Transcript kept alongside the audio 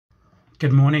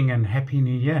Good morning and Happy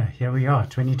New Year. Here we are,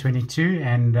 2022,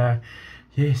 and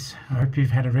yes, I hope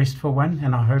you've had a restful one,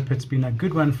 and I hope it's been a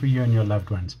good one for you and your loved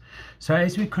ones. So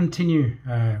as we continue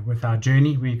with our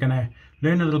journey, we're going to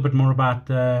learn a little bit more about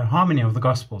the harmony of the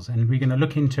Gospels, and we're going to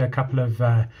look into a couple of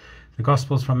the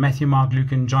Gospels from Matthew, Mark,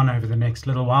 Luke, and John over the next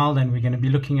little while, and we're going to be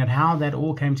looking at how that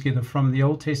all came together from the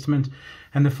Old Testament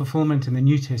and the fulfillment in the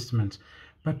New Testament.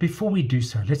 But before we do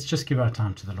so, let's just give our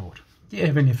time to the Lord. Dear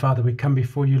Heavenly Father, we come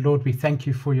before you, Lord. We thank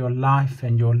you for your life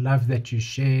and your love that you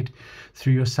shared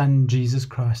through your Son, Jesus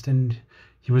Christ. And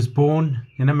he was born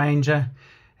in a manger,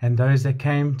 and those that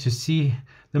came to see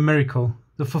the miracle,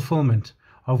 the fulfillment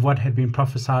of what had been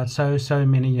prophesied so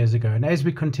many years ago. And as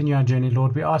we continue our journey,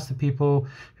 Lord, we ask the people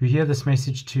who hear this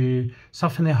message to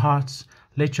soften their hearts,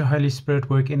 let your Holy Spirit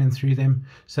work in and through them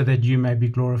so that you may be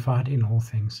glorified in all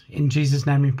things. In Jesus'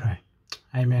 name we pray.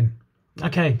 Amen.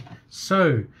 Okay,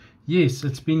 so yes,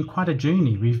 it's been quite a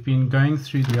journey. We've been going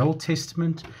through the Old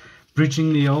Testament,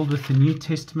 bridging the Old with the New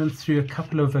Testament through a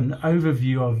couple of an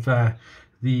overview of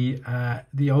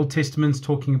the Old Testament's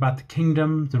talking about the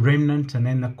kingdom, the remnant, and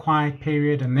then the quiet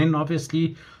period, and then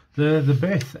obviously the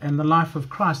birth and the life of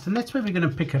Christ. And that's where we're going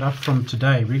to pick it up from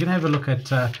today. We're going to have a look at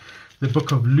the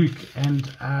book of Luke.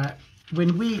 And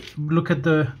when we look at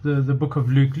the book of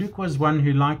Luke, Luke was one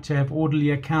who liked to have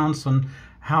orderly accounts on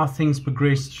how things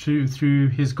progressed through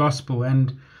his gospel.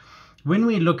 And when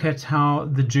we look at how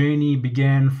the journey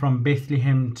began from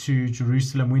Bethlehem to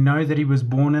Jerusalem, we know that he was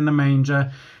born in a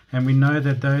manger, and we know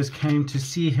that those came to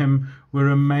see him were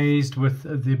amazed with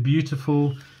the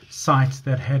beautiful sight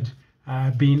that had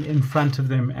been in front of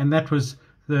them, and that was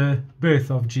the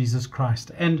birth of Jesus Christ.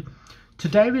 And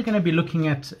today we're going to be looking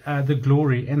at the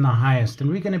glory in the highest, and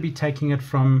we're going to be taking it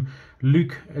from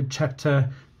Luke chapter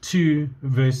 2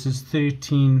 verses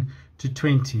 13 to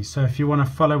 20. So if you want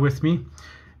to follow with me,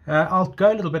 I'll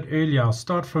go a little bit earlier. I'll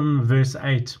start from verse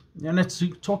 8, and it's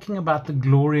talking about the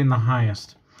glory in the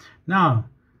highest. Now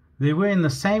there were in the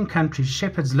same country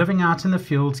shepherds living out in the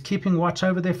fields, keeping watch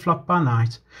over their flock by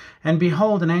night. And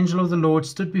behold, an angel of the Lord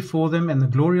stood before them, and the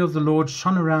glory of the Lord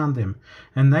shone around them,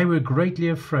 and they were greatly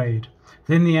afraid.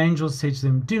 Then the angel said to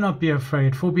them, "Do not be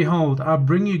afraid, for behold, I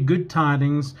bring you good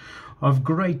tidings of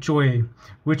great joy,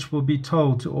 which will be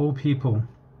told to all people.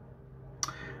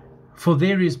 For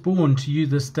there is born to you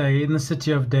this day in the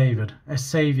city of David a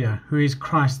Saviour, who is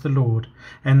Christ the Lord.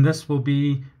 And this will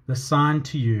be the sign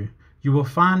to you. You will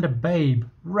find a babe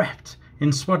wrapped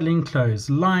in swaddling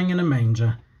clothes, lying in a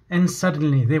manger." And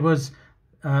suddenly there was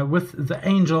with the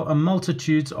angel a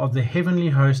multitude of the heavenly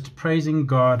host, praising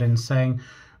God and saying,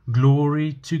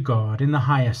 "Glory to God in the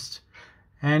highest,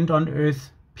 and on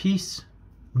earth peace,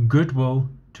 goodwill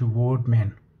toward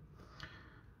men."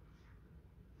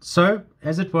 So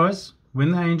as it was,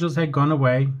 when the angels had gone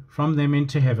away from them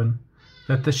into heaven,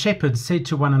 that the shepherds said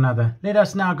to one another, "Let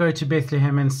us now go to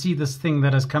Bethlehem and see this thing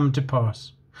that has come to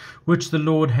pass, which the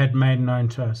Lord had made known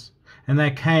to us." And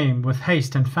they came with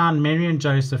haste and found Mary and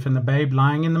Joseph and the babe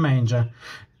lying in the manger.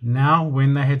 Now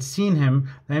when they had seen him,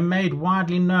 they made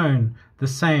widely known the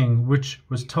saying which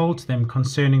was told to them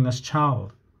concerning this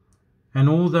child. And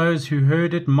all those who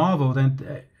heard it marveled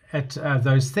at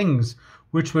those things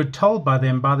which were told by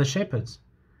them by the shepherds.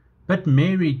 But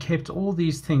Mary kept all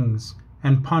these things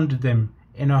and pondered them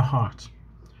in her heart.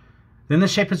 Then the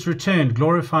shepherds returned,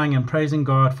 glorifying and praising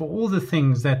God for all the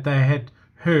things that they had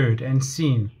heard and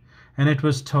seen, and it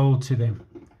was told to them.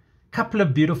 Couple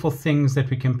of beautiful things that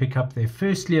we can pick up there.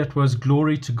 Firstly, it was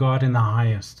glory to God in the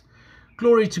highest.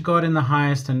 Glory to God in the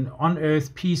highest, and on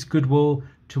earth peace, goodwill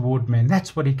toward men.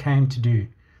 That's what he came to do.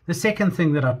 The second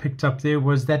thing that I picked up there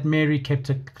was that Mary kept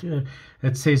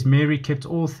it says Mary kept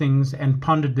all things and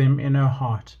pondered them in her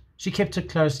heart. She kept it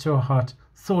close to her heart,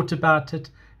 thought about it,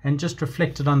 and just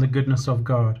reflected on the goodness of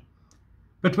God.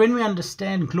 But when we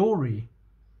understand glory,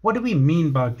 what do we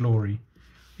mean by glory?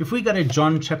 If we go to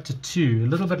John chapter 2, a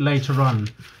little bit later on,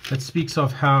 it speaks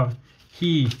of how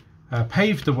he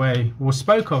paved the way, or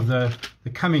spoke of the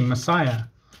coming Messiah.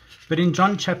 But in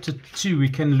John chapter 2, we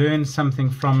can learn something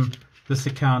from this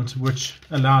account which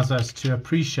allows us to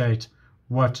appreciate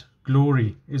what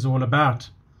glory is all about.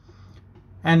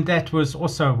 And that was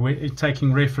also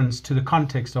taking reference to the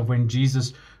context of when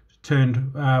Jesus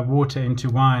turned water into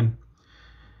wine.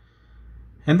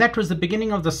 And that was the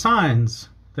beginning of the signs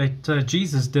that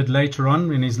Jesus did later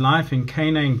on in his life in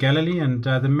Cana in Galilee, and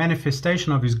the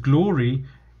manifestation of his glory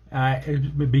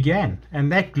began. And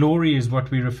that glory is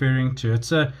what we're referring to.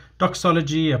 It's a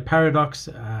doxology, a paradox,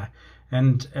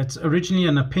 and it's originally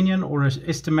an opinion or an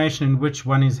estimation in which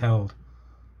one is held.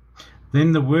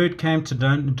 Then the word came to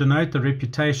denote the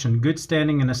reputation, good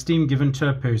standing and esteem given to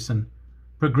a person.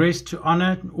 progressed to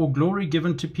honor or glory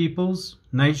given to peoples,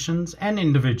 nations, and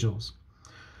individuals.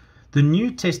 The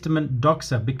New Testament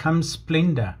doxa becomes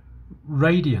splendor,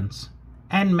 radiance,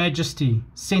 and majesty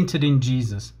centered in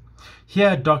Jesus.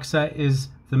 Here, doxa is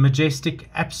the majestic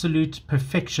absolute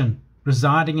perfection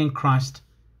residing in Christ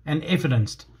and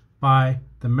evidenced by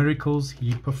the miracles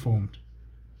he performed.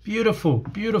 Beautiful,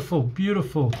 beautiful,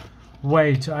 beautiful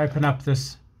way to open up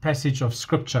this passage of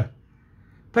Scripture.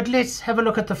 But let's have a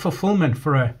look at the fulfillment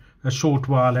for a short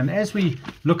while. And as we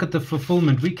look at the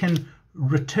fulfillment, we can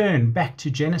return back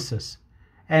to Genesis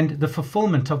and the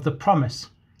fulfillment of the promise,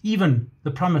 even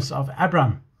the promise of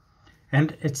Abraham.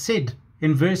 And it said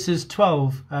in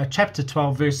chapter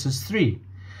 12, verses 3,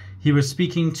 he was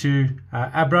speaking to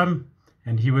Abraham,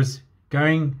 and he was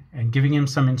going and giving him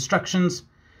some instructions.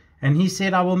 And he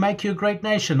said, I will make you a great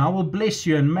nation. I will bless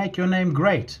you and make your name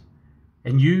great,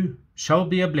 and you shall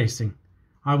be a blessing.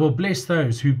 I will bless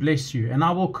those who bless you, and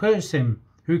I will curse him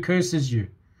who curses you.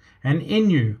 And in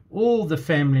you all the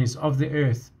families of the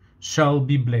earth shall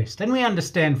be blessed. And we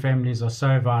understand families are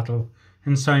so vital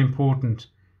and so important,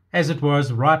 as it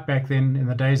was right back then in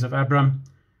the days of Abraham.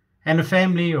 And a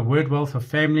family, a word wealth of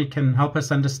family, can help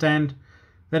us understand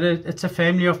that it's a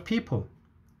family of people,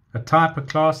 a type, a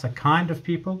class, a kind of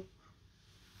people,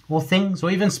 or things, or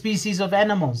even species of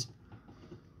animals.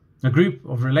 A group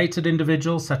of related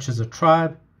individuals, such as a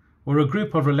tribe, or a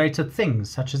group of related things,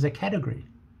 such as a category.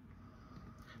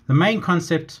 The main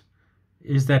concept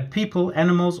is that people,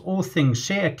 animals, or things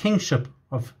share a kingship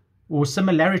or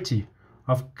similarity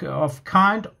of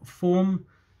kind, form,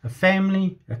 a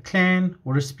family, a clan,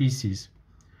 or a species.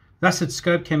 Thus, its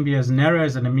scope can be as narrow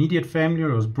as an immediate family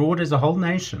or as broad as a whole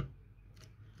nation.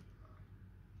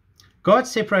 God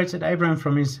separated Abraham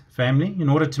from his family in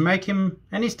order to make him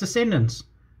and his descendants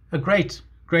a great,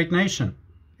 great nation,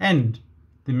 and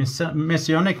the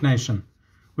messianic nation,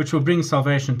 which will bring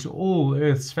salvation to all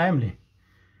earth's family.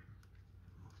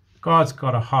 God's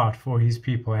got a heart for his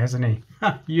people, hasn't he?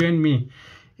 You and me.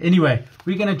 Anyway,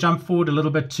 we're going to jump forward a little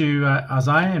bit to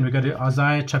Isaiah, and we go to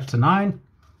Isaiah chapter 9.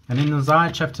 And in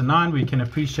Isaiah chapter 9, we can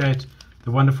appreciate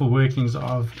the wonderful workings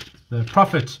of the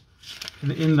prophet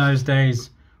in those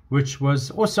days, which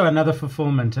was also another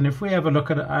fulfillment. And if we have a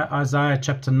look at Isaiah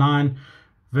chapter 9,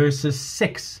 verses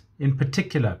 6 in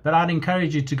particular, but I'd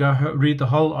encourage you to go read the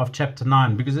whole of chapter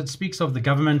 9, because it speaks of the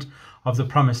government of the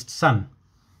promised son.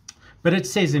 But it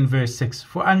says in verse 6,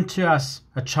 For unto us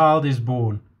a child is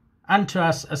born, unto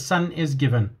us a son is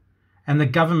given, and the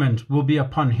government will be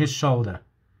upon his shoulder,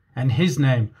 and his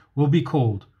name will be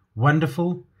called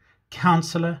Wonderful,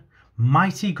 Counselor,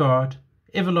 Mighty God,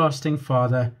 Everlasting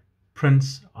Father,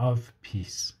 Prince of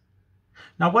Peace.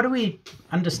 Now, what do we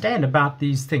understand about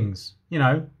these things? You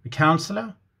know, the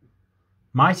Counselor,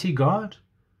 Mighty God,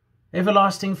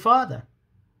 Everlasting Father.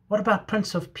 What about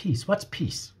Prince of Peace? What's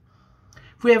peace?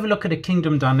 If we have a look at a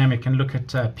kingdom dynamic and look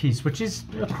at peace, which is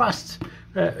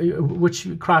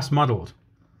which Christ modeled.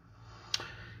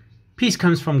 Peace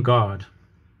comes from God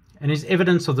and is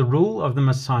evidence of the rule of the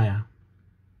Messiah,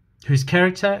 whose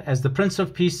character as the Prince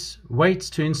of Peace waits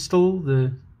to instill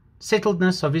the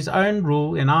settledness of his own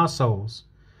rule in our souls.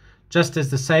 Just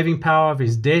as the saving power of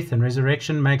his death and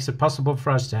resurrection makes it possible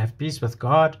for us to have peace with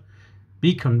God,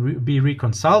 be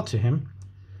reconciled to him,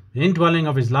 the indwelling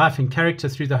of his life and character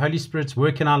through the Holy Spirit's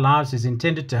work in our lives is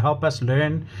intended to help us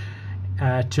learn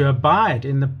to abide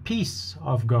in the peace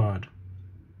of God.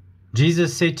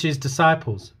 Jesus said to his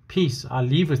disciples, Peace I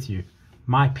leave with you,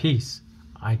 my peace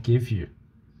I give you.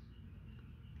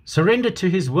 Surrender to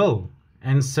his will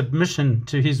and submission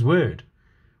to his word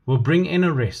will bring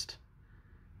inner rest.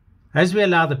 As we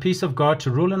allow the peace of God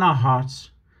to rule in our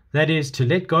hearts, that is, to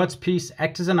let God's peace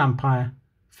act as an umpire,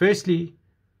 firstly,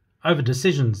 over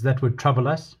decisions that would trouble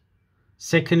us,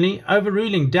 secondly,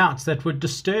 overruling doubts that would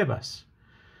disturb us,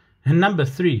 and number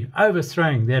 3,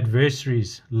 overthrowing the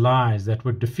adversary's lies that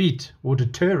would defeat or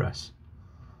deter us.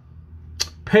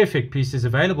 Perfect peace is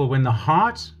available when the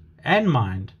heart and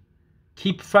mind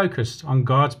keep focused on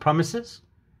God's promises,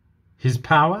 his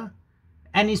power,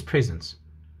 and his presence.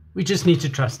 We just need to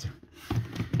trust him.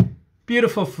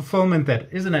 Beautiful fulfillment, that,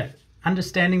 isn't it?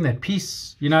 Understanding that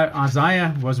peace. You know,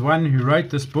 Isaiah was one who wrote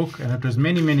this book, and it was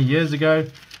many, many years ago.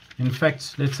 In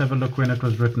fact, let's have a look when it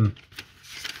was written.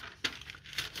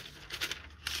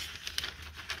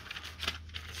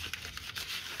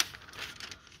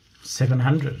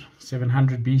 $700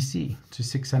 BC to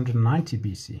 690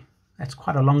 BC. That's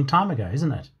quite a long time ago,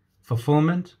 isn't it?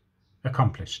 Fulfillment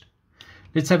accomplished.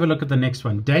 Let's have a look at the next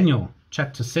one. Daniel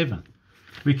chapter 7.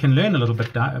 We can learn a little bit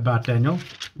about Daniel.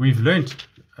 We've learnt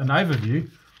an overview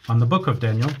on the book of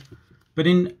Daniel. But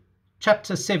in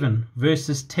chapter 7,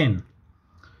 verses 10.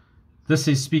 This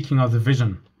is speaking of the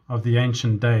vision of the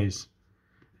ancient days.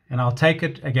 And I'll take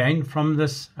it again from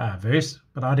this verse,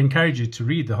 but I'd encourage you to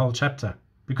read the whole chapter,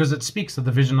 because it speaks of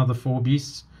the vision of the four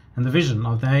beasts and the vision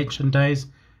of the ancient days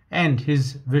and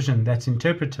his vision that's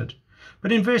interpreted.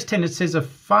 But in verse 10 it says, a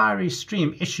fiery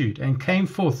stream issued and came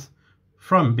forth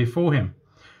from before him.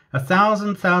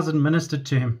 1,000,000 ministered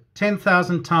to him.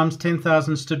 10,000 times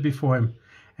 10,000 stood before him.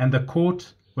 And the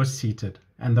court was seated,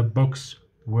 and the books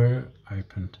were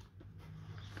opened.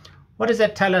 What does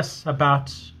that tell us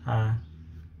about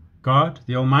God,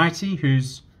 the Almighty,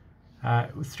 who's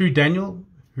through Daniel,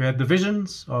 who had the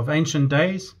visions of ancient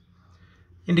days,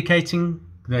 indicating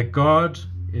that God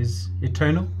is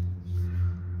eternal?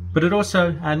 But it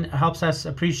also helps us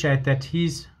appreciate that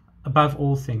he's above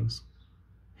all things.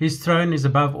 His throne is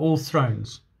above all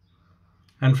thrones,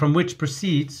 and from which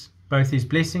proceeds both his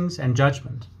blessings and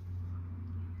judgment.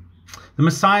 The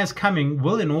Messiah's coming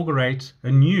will inaugurate a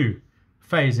new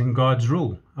phase in God's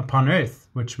rule upon earth,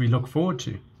 which we look forward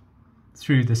to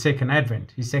through the second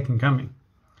advent, his second coming.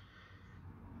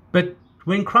 But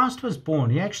when Christ was born,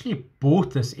 he actually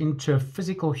brought this into a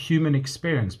physical human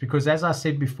experience, because as I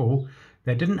said before,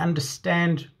 they didn't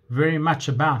understand very much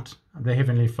about the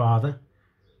Heavenly Father,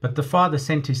 but the Father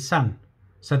sent his Son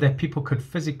so that people could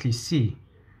physically see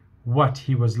what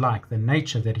he was like, the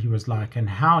nature that he was like, and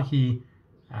how he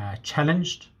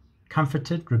challenged,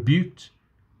 comforted, rebuked,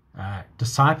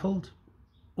 discipled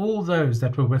all those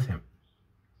that were with him.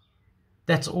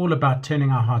 That's all about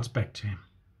turning our hearts back to him.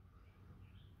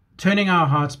 Turning our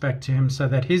hearts back to him so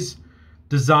that his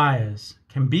desires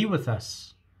can be with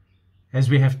us as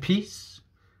we have peace,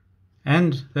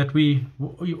 and that we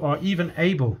are even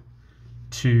able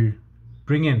to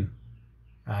bring in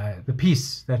the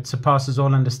peace that surpasses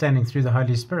all understanding through the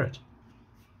Holy Spirit.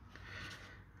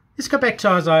 Let's go back to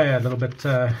Isaiah a little bit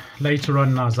later on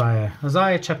in Isaiah.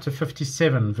 Isaiah chapter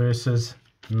 57, verses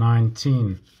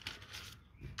 19.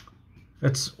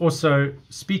 It's also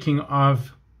speaking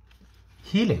of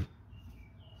healing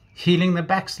the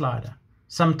backslider.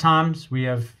 Sometimes we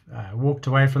have walked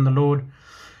away from the Lord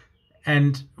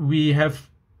and we have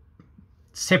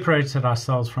separated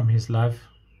ourselves from his love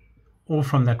or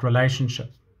from that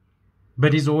relationship.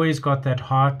 But he's always got that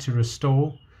heart to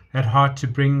restore, that heart to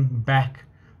bring back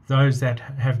those that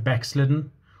have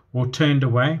backslidden or turned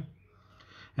away.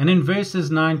 And in verses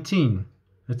 19,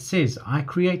 it says, I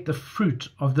create the fruit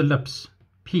of the lips,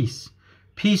 peace.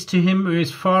 Peace to him who is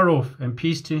far off, and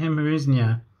peace to him who is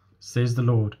near, says the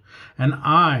Lord. And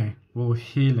I will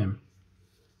heal him.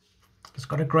 It's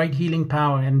got a great healing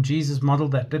power, and Jesus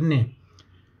modeled that, didn't he?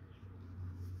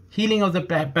 Healing of the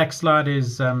backslider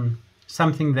is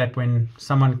something that when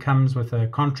someone comes with a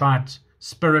contrite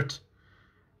spirit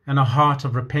and a heart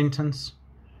of repentance,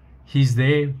 he's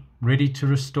there, ready to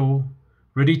restore,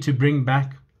 ready to bring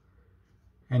back.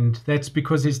 And that's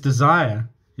because his desire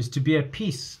is to be at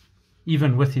peace,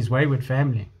 even with his wayward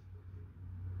family.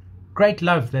 Great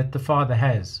love that the Father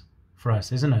has for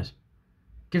us, isn't it?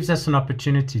 Gives us an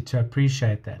opportunity to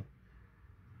appreciate that.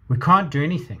 We can't do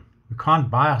anything. We can't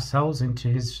buy ourselves into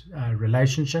his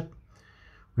relationship.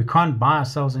 We can't buy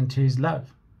ourselves into his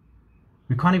love.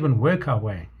 We can't even work our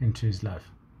way into his love.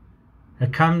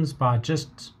 It comes by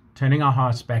just turning our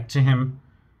hearts back to him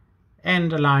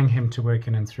and allowing him to work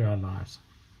in and through our lives.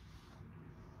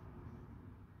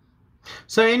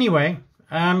 So anyway,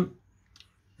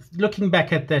 looking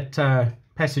back at that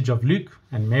passage of Luke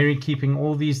and Mary keeping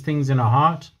all these things in her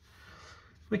heart,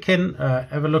 we can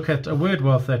have a look at a word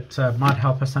wealth that might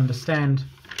help us understand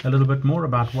a little bit more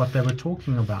about what they were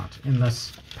talking about in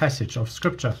this passage of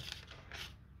Scripture.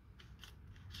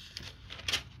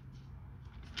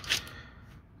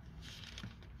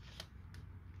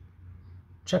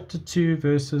 Chapter 2,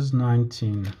 verses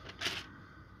 19.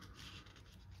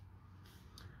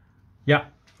 Yeah.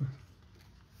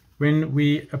 When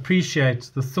we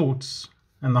appreciate the thoughts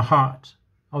and the heart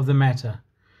of the matter,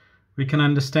 we can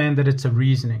understand that it's a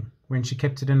reasoning when she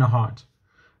kept it in her heart.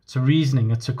 It's a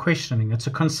reasoning, it's a questioning, it's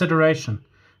a consideration,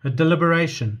 a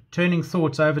deliberation, turning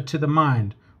thoughts over to the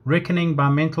mind, reckoning by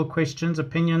mental questions,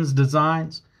 opinions,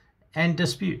 designs, and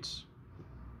disputes.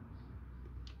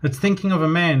 It's thinking of a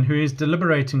man who is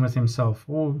deliberating with himself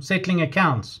or settling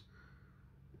accounts.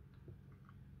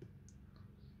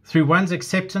 Through one's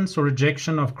acceptance or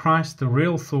rejection of Christ, the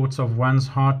real thoughts of one's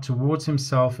heart towards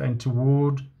himself and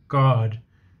toward God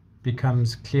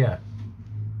becomes clear.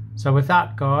 So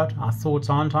without God, our thoughts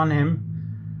aren't on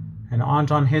him and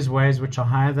aren't on his ways, which are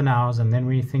higher than ours, and then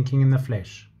we're thinking in the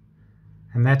flesh.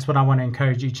 And that's what I want to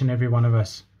encourage each and every one of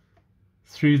us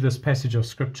through this passage of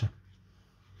Scripture.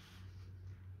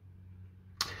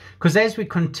 Because as we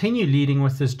continue leading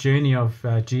with this journey of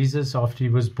Jesus after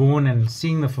he was born and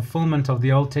seeing the fulfillment of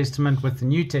the Old Testament with the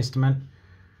New Testament,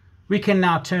 we can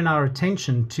now turn our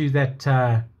attention to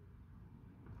that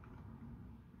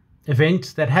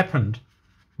event that happened,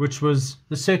 which was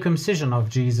the circumcision of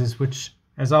Jesus, which,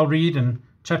 as I'll read in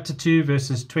chapter 2,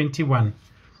 verses 21.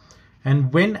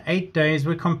 And when 8 days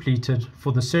were completed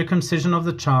for the circumcision of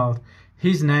the child,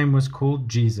 his name was called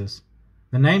Jesus,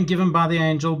 the name given by the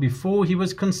angel before he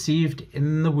was conceived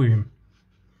in the womb.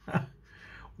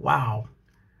 Wow.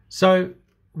 So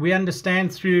we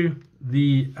understand through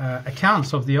the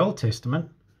accounts of the Old Testament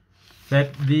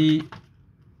that the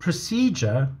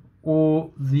procedure or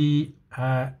the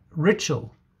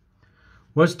ritual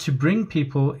was to bring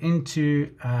people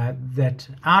into that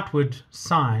outward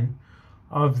sign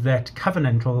of that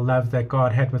covenantal love that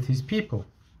God had with his people.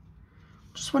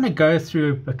 Just want to go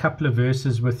through a couple of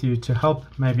verses with you to help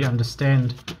maybe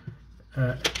understand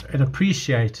and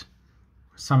appreciate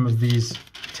some of these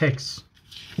texts.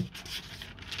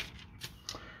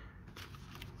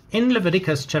 In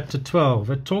Leviticus chapter 12,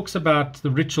 it talks about the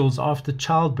rituals after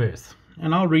childbirth,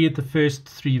 and I'll read the first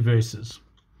 3 verses.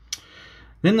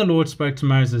 Then the Lord spoke to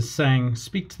Moses, saying,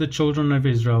 Speak to the children of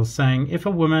Israel, saying, If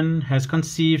a woman has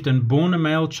conceived and borne a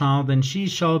male child, then she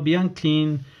shall be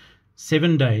unclean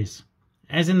 7 days.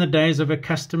 As in the days of her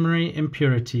customary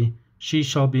impurity, she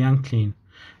shall be unclean.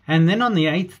 And then on the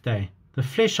 8th day, the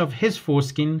flesh of his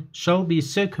foreskin shall be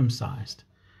circumcised.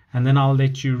 And then I'll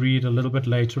let you read a little bit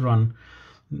later on.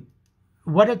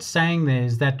 What it's saying there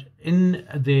is that in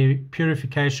the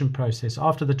purification process,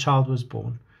 after the child was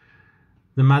born,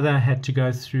 the mother had to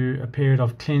go through a period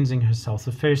of cleansing herself.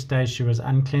 The first day she was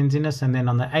uncleanliness, and then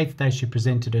on the 8th day she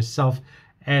presented herself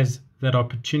as that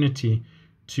opportunity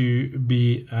to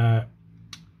be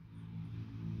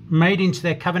made into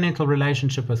their covenantal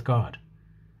relationship with God.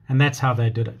 And that's how they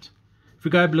did it. If we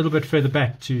go a little bit further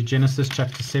back to Genesis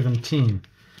chapter 17,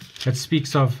 it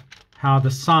speaks of how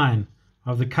the sign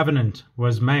of the covenant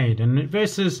was made. And in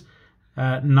verses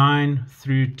 9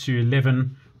 through to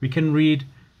 11, we can read,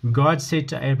 God said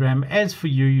to Abraham, As for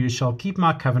you, you shall keep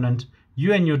my covenant,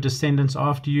 you and your descendants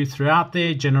after you throughout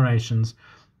their generations.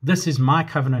 This is my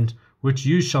covenant, which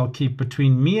you shall keep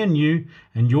between me and you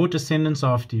and your descendants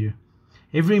after you.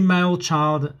 Every male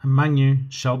child among you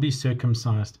shall be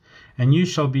circumcised, and you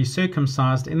shall be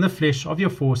circumcised in the flesh of your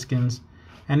foreskins,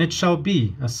 and it shall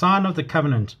be a sign of the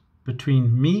covenant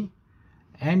between me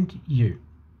and you.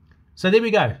 So there we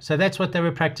go. So that's what they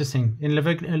were practicing in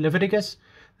Leviticus.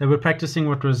 They were practicing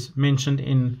what was mentioned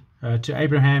in to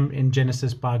Abraham in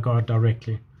Genesis by God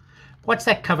directly. What's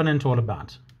that covenant all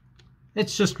about?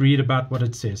 Let's just read about what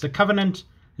it says. A covenant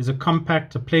is a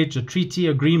compact, a pledge, a treaty,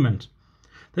 agreement.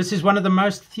 This is one of the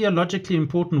most theologically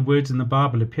important words in the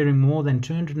Bible, appearing more than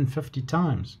 250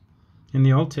 times in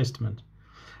the Old Testament.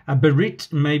 A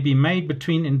berit may be made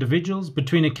between individuals,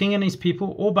 between a king and his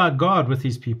people, or by God with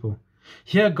his people.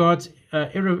 Here God's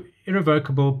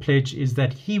irrevocable pledge is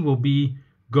that he will be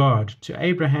God to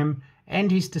Abraham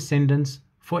and his descendants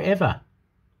forever.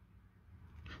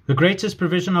 The greatest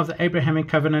provision of the Abrahamic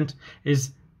covenant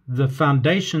is the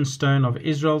foundation stone of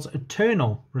Israel's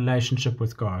eternal relationship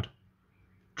with God.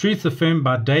 Truth affirmed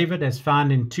by David as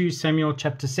found in 2 Samuel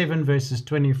chapter 7 verses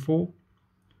 24,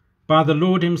 by the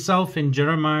Lord himself in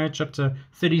Jeremiah chapter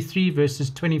 33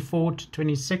 verses 24 to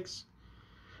 26,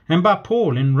 and by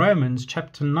Paul in Romans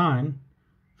chapter 9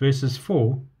 verses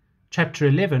 4, chapter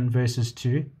 11 verses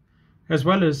 2, as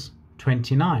well as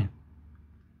 29.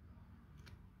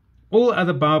 All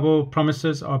other Bible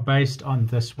promises are based on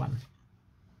this one.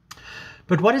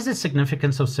 But what is the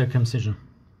significance of circumcision?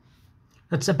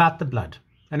 It's about the blood.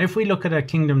 And if we look at a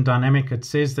kingdom dynamic, it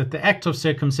says that the act of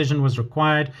circumcision was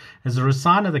required as a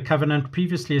sign of the covenant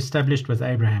previously established with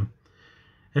Abraham.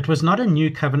 It was not a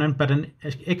new covenant, but an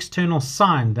external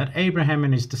sign that Abraham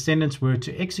and his descendants were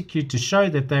to execute to show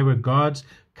that they were God's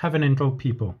covenantal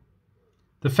people.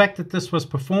 The fact that this was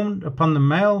performed upon the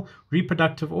male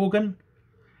reproductive organ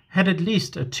had at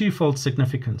least a twofold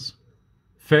significance.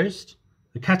 First,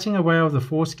 the cutting away of the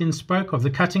foreskin spoke of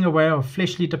the cutting away of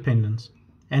fleshly dependence.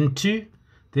 And two,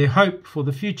 their hope for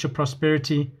the future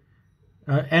prosperity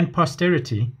and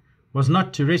posterity was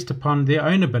not to rest upon their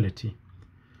own ability.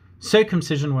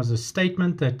 Circumcision was a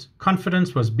statement that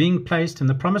confidence was being placed in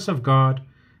the promise of God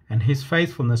and his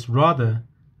faithfulness rather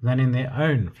than in their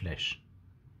own flesh.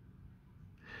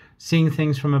 Seeing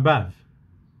things from above,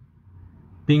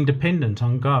 being dependent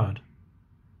on God,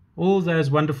 all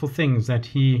those wonderful things that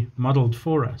he modeled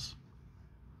for us.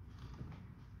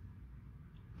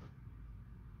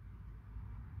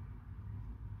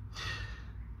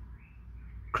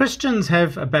 Christians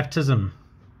have a baptism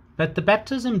But the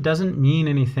baptism doesn't mean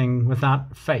anything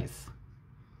without faith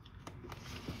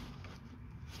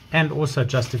and also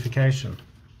justification.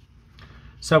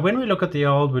 So when we look at the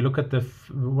old, we look at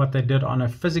what they did on a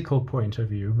physical point of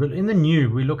view. But in the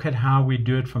new, we look at how we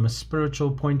do it from a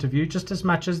spiritual point of view, just as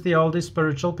much as the old is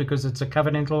spiritual, because it's a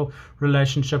covenantal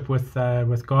relationship with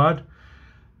God.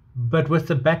 But with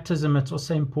the baptism, it's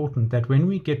also important that when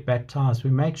we get baptized,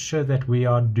 we make sure that we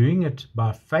are doing it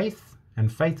by faith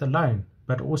and faith alone,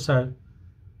 but also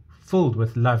filled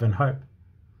with love and hope,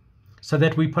 so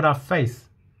that we put our faith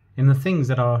in the things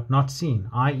that are not seen,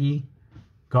 i.e.,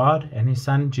 God and His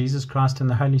Son, Jesus Christ, and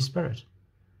the Holy Spirit.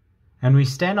 And we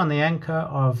stand on the anchor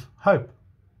of hope,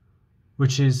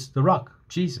 which is the rock,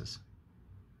 Jesus.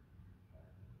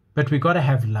 But we've got to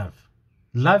have love.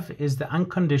 Love is the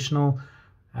unconditional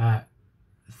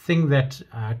thing that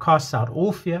casts out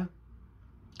all fear,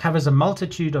 covers a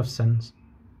multitude of sins,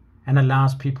 and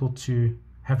allows people to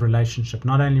have relationship,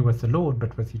 not only with the Lord,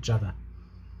 but with each other.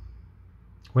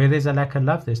 Where there's a lack of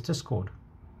love, there's discord.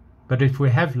 But if we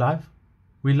have love,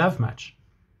 we love much.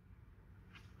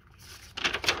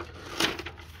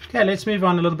 Okay, let's move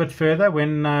on a little bit further.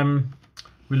 When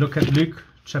we look at Luke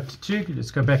chapter 2, let's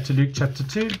go back to Luke chapter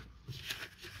 2.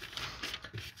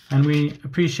 And we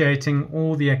appreciating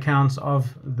all the accounts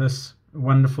of this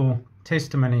wonderful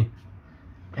testimony.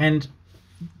 And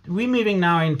we're moving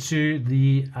now into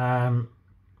the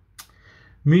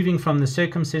moving from the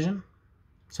circumcision.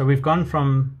 So we've gone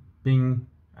from being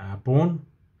born,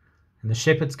 and the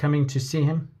shepherds coming to see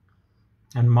him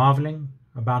and marveling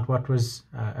about what was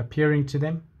appearing to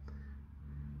them.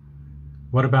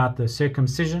 What about the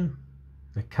circumcision,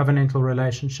 the covenantal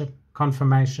relationship,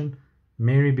 confirmation,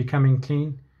 Mary becoming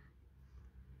clean,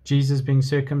 Jesus being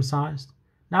circumcised?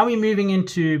 Now we're moving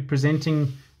into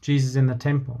presenting Jesus in the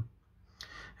temple.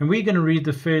 And we're going to read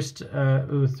the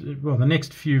the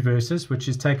next few verses, which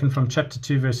is taken from chapter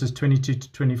 2, verses 22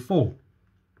 to 24.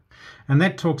 And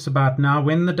that talks about, now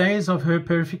when the days of her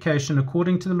purification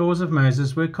according to the laws of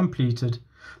Moses were completed,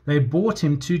 they brought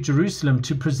him to Jerusalem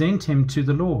to present him to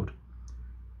the Lord.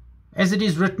 As it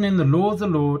is written in the law of the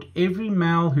Lord, every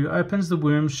male who opens the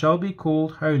womb shall be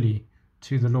called holy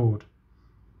to the Lord.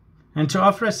 And to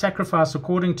offer a sacrifice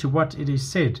according to what it is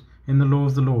said in the law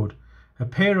of the Lord, a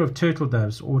pair of turtle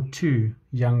doves or 2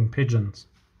 young pigeons.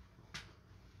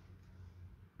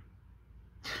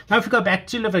 Now if we go back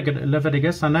to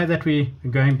Leviticus, I know that we're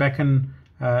going back in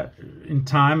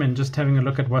time and just having a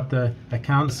look at what the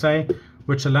accounts say,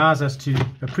 which allows us to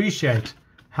appreciate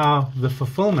how the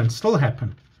fulfillment still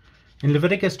happened. In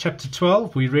Leviticus chapter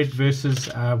 12, we read verses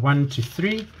 1 to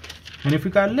 3. And if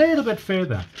we go a little bit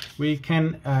further, we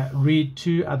can read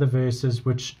 2 other verses,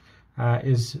 which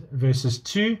is verses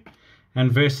 2 and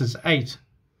verses 8.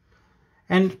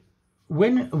 And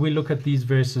when we look at these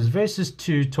verses, verses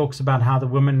 2 talks about how the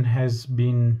woman has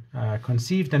been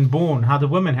conceived and born, how the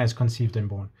woman has conceived and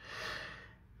born.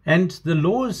 And the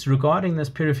laws regarding this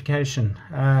purification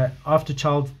after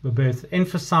childbirth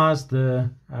emphasize the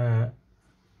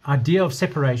idea of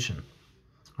separation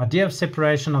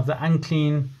of the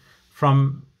unclean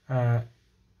from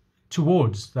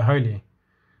towards the holy.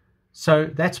 So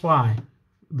that's why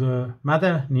the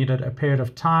mother needed a period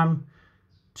of time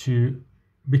to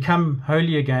become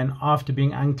holy again after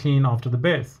being unclean after the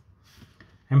birth.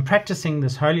 And practicing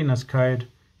this holiness code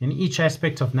in each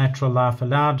aspect of natural life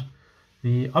allowed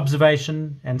the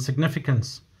observation and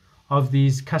significance of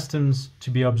these customs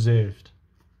to be observed.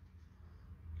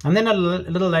 And then a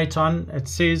little later on it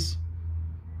says,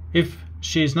 if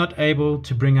she is not able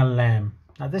to bring a lamb.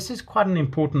 Now this is quite an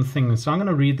important thing, so I'm going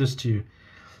to read this to you.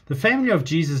 The family of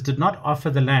Jesus did not offer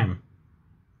the lamb,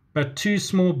 but 2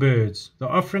 small birds, the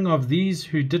offering of these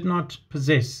who did not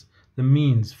possess the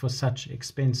means for such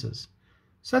expenses.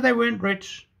 So they weren't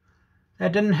rich. They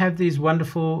didn't have these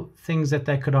wonderful things that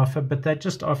they could offer, but they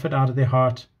just offered out of their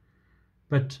heart.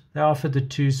 But they offered the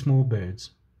 2 small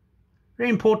birds. Very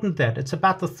important that. It's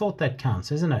about the thought that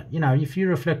counts, isn't it? You know, if you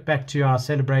reflect back to our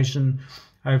celebration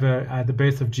over the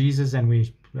birth of Jesus, and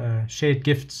we shared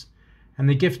gifts, and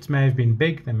the gifts may have been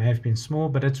big, they may have been small,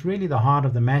 but it's really the heart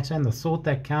of the matter and the thought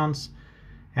that counts.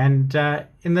 And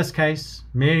in this case,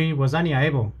 Mary was only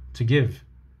able to give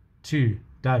 2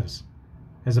 doves,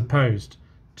 as opposed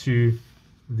to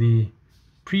the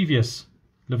previous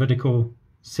Levitical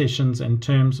sessions in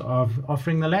terms of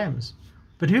offering the lambs.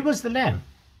 But who was the lamb?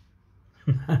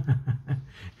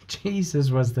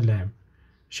 Jesus was the lamb.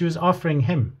 She was offering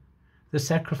him the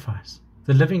sacrifice,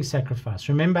 the living sacrifice.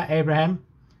 Remember Abraham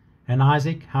and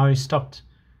Isaac, how he stopped,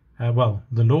 the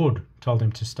Lord told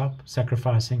him to stop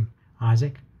sacrificing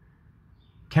Isaac.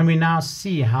 Can we now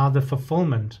see how the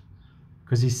fulfillment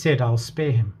because he said, I'll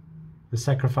spare him. The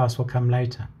sacrifice will come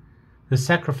later. The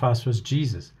sacrifice was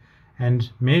Jesus, and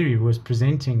Mary was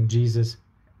presenting Jesus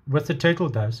with the turtle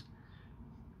doves,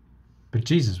 but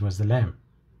Jesus was the lamb,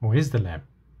 or is the lamb.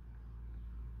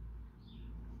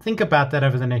 Think about that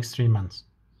over the next 3 months.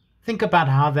 Think about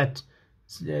how that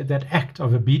act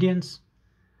of obedience,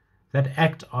 that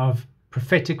act of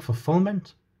prophetic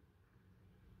fulfillment,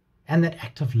 and that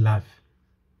act of love.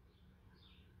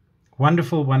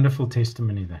 Wonderful, wonderful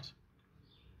testimony that.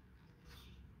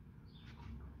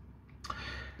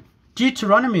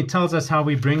 Deuteronomy tells us how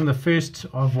we bring the first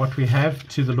of what we have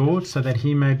to the Lord so that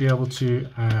he may be able to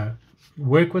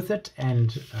work with it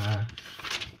and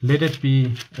let it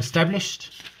be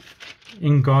established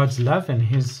in God's love and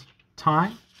his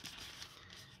time.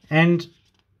 And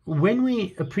when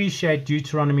we appreciate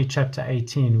Deuteronomy chapter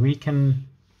 18, we can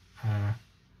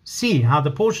see how the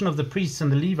portion of the priests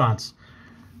and the Levites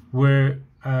were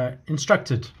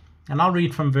instructed. And I'll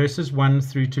read from verses 1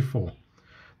 through to 4.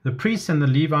 The priests and the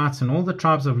Levites and all the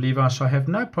tribes of Levi shall have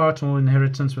no part or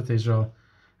inheritance with Israel,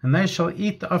 and they shall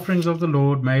eat the offerings of the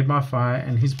Lord made by fire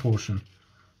and his portion.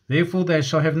 Therefore they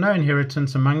shall have no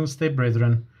inheritance amongst their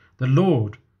brethren. The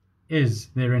Lord is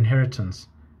their inheritance,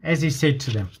 as he said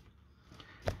to them.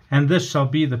 And this shall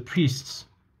be the priests'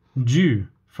 due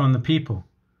from the people.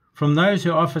 From those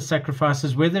who offer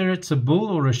sacrifices, whether it's a bull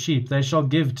or a sheep, they shall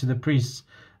give to the priests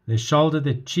their shoulder,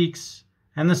 their cheeks,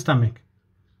 and the stomach,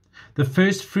 the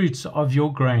first fruits of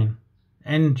your grain,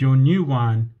 and your new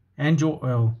wine, and your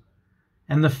oil,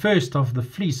 and the first of the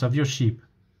fleece of your sheep,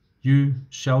 you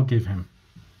shall give him.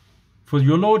 For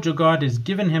your Lord your God has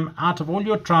given him out of all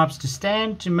your tribes to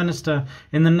stand to minister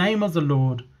in the name of the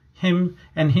Lord, him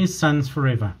and his sons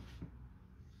forever.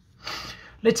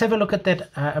 Let's have a look at that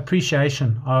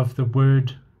appreciation of the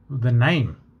word, the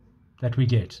name that we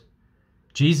get.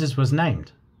 Jesus was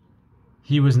named.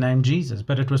 He was named Jesus,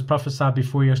 but it was prophesied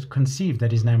before he was conceived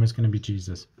that his name was going to be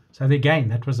Jesus. So again,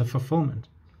 that was a fulfillment.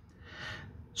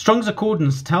 Strong's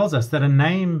Concordance tells us that a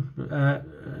name,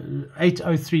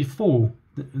 8034,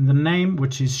 the name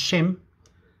which is Shem,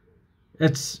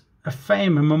 it's a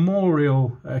fame, a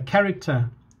memorial, a character,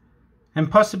 and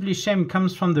possibly Shem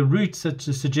comes from the root such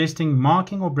as suggesting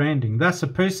marking or branding. Thus, a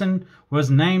person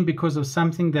was named because of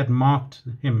something that marked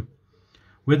him,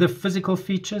 whether physical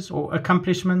features or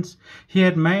accomplishments he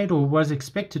had made or was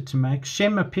expected to make.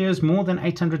 Shem appears more than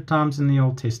 800 times in the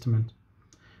Old Testament.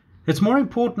 It's more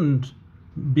important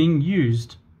being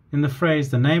used in the phrase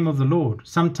the name of the Lord,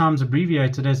 sometimes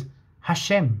abbreviated as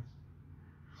Hashem.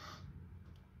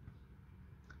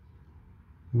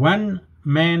 One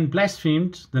man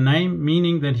blasphemed the name,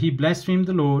 meaning that he blasphemed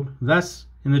the Lord. Thus,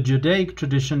 in the Judaic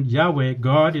tradition, Yahweh,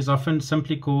 God, is often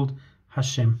simply called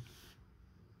Hashem.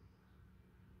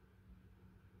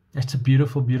 That's a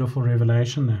beautiful, beautiful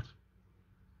revelation, that.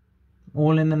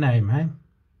 All in the name, eh?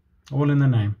 All in the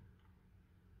name.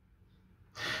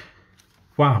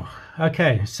 Wow.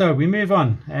 Okay, so we move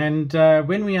on. And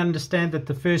when we understand that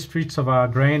the first fruits of our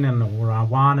grain or our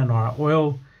wine and our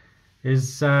oil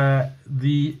is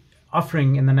the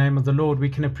offering in the name of the Lord, we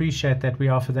can appreciate that we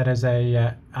offer that as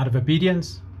a out of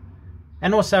obedience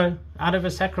and also out of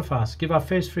a sacrifice. Give our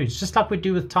first fruits, just like we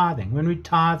do with tithing. When we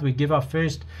tithe, we give our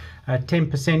first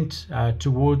 10%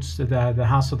 towards the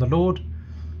house of the Lord.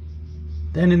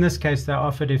 Then in this case, they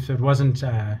offered, if it wasn't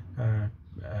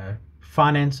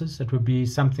finances, it would be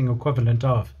something equivalent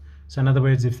of. So in other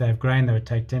words, if they have grain, they would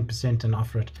take 10% and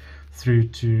offer it through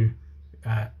to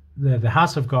the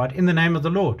house of God in the name of the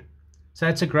Lord. So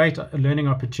it's a great learning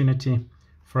opportunity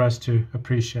for us to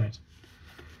appreciate.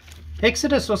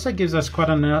 Exodus also gives us quite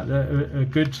a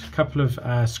good couple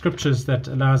of scriptures that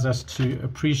allows us to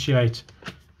appreciate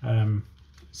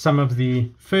some of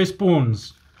the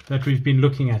firstborns that we've been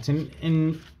looking at.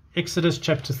 In Exodus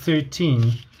chapter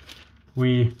 13,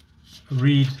 we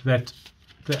read that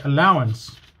the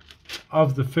allowance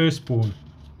of the firstborn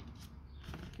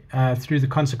through the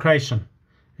consecration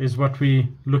is what we're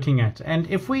looking at. And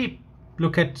if we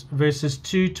look at verses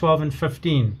 2, 12, and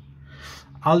 15,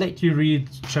 I'll let you read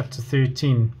chapter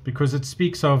 13 because it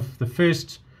speaks of the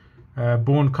first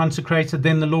born consecrated.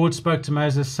 Then the Lord spoke to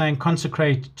Moses, saying,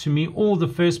 consecrate to me all the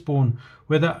firstborn,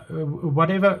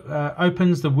 whatever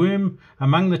opens the womb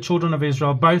among the children of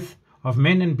Israel, both of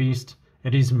men and beast,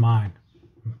 it is mine.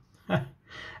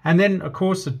 And then, of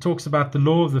course, it talks about the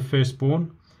law of the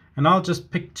firstborn. And I'll just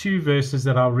pick 2 verses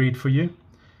that I'll read for you.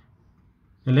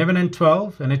 11 and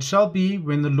 12, and it shall be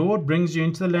when the Lord brings you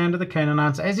into the land of the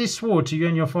Canaanites, as he swore to you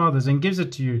and your fathers, and gives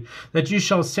it to you, that you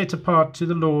shall set apart to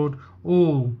the Lord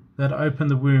all that open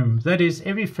the womb. That is,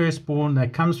 every firstborn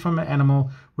that comes from an animal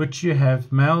which you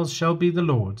have, males shall be the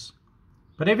Lord's.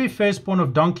 But every firstborn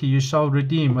of donkey you shall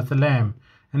redeem with the lamb,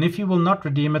 and if you will not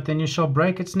redeem it, then you shall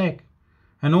break its neck.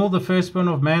 And all the firstborn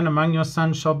of man among your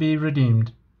sons shall be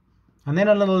redeemed. And then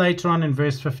a little later on in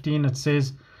verse 15 it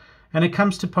says, And it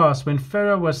comes to pass, when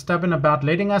Pharaoh was stubborn about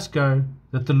letting us go,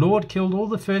 that the Lord killed all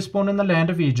the firstborn in the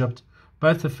land of Egypt,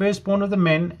 both the firstborn of the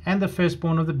men and the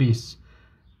firstborn of the beasts.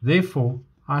 Therefore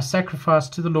I sacrifice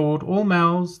to the Lord all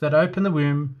males that open the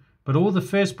womb, but all the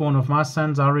firstborn of my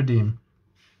sons I redeem.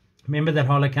 Remember that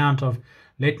whole account of,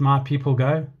 let my people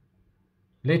go?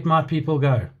 Let my people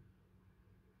go.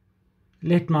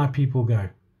 Let my people go.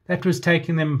 That was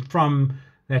taking them from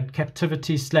that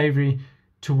captivity, slavery,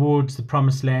 towards the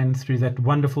promised land through that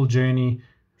wonderful journey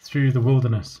through the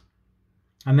wilderness.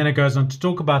 And then it goes on to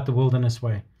talk about the wilderness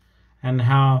way and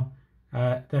how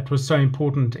that was so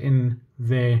important in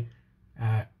their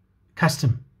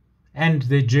custom and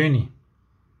their journey.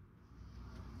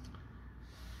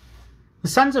 The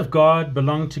sons of God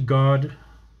belong to God.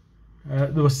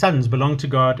 The sons belong to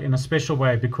God in a special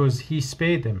way because he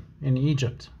spared them in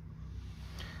Egypt.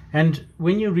 And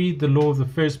when you read the law of the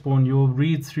firstborn, you'll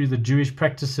read through the Jewish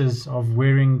practices of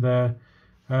wearing the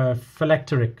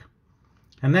phylacteric.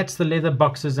 And that's the leather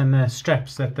boxes and the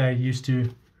straps that they used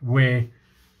to wear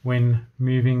when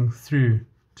moving through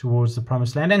towards the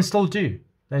promised land, and still do.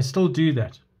 They still do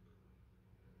that.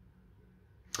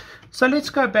 So let's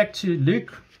go back to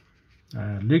Luke.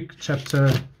 Luke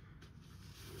chapter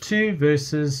 2,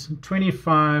 verses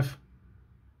 25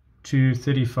 to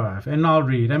 35. And I'll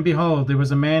read. And behold, there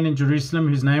was a man in Jerusalem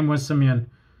whose name was Simeon.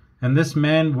 And this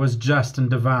man was just and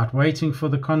devout, waiting for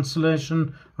the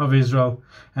consolation of Israel.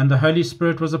 And the Holy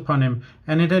Spirit was upon him.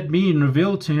 And it had been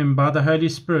revealed to him by the Holy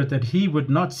Spirit that he would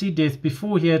not see death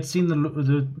before he had seen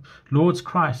the Lord's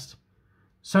Christ.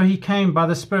 So he came by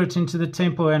the Spirit into the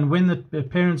temple. And when the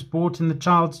parents brought in the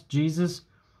child Jesus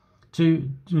to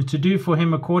do for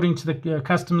him according to the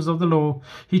customs of the law,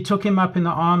 he took him up in the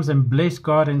arms and blessed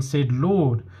God and said,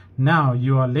 Lord, now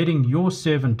you are letting your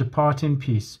servant depart in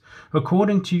peace,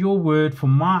 according to your word, for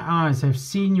my eyes have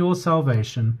seen your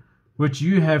salvation, which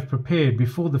you have prepared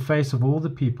before the face of all the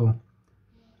people,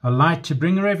 a light to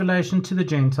bring a revelation to the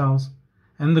Gentiles,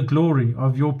 and the glory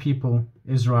of your people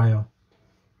Israel.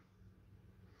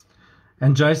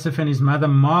 And Joseph and his mother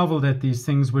marveled at these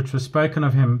things which were spoken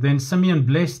of him. Then Simeon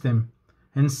blessed them,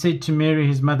 and said to Mary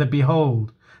his mother,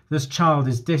 Behold, this child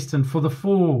is destined for the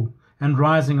fall and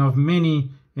rising of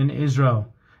many in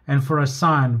Israel, and for a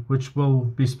sign which will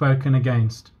be spoken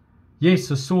against. Yes,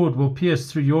 a sword will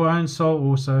pierce through your own soul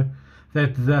also,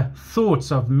 that the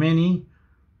thoughts of many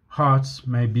hearts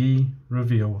may be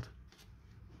revealed.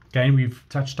 Again, we've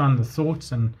touched on the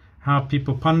thoughts and how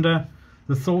people ponder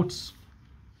the thoughts.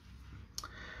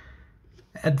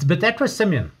 But that was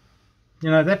Simeon.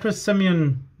 That was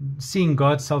Simeon seeing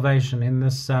God's salvation in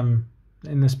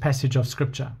this passage of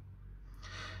Scripture.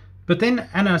 But then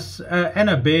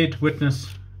Anna bared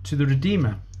witness to the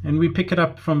Redeemer, and we pick it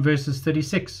up from verses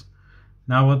 36.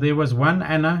 Now there was one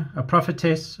Anna, a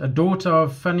prophetess, a daughter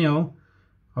of Phanuel,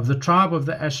 of the tribe of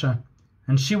the Asher,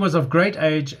 and she was of great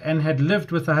age, and had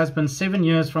lived with her husband 7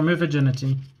 years from her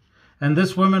virginity. And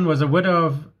this woman was a widow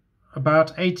of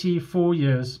about 84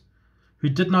 years, who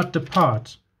did not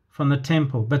depart from the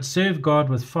temple, but served God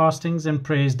with fastings and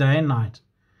prayers day and night.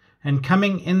 And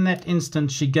coming in that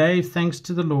instant, she gave thanks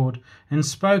to the Lord, and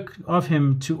spoke of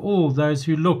him to all those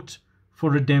who looked for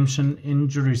redemption in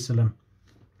Jerusalem.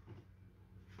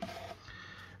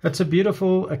 It's a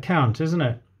beautiful account, isn't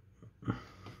it?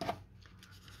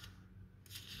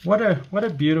 What a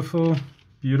beautiful,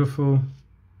 beautiful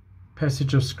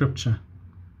passage of Scripture.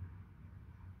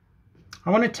 I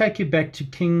want to take you back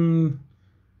to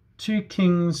 2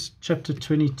 Kings chapter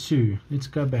 22. Let's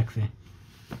go back there.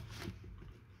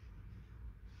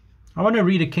 I want to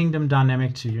read a kingdom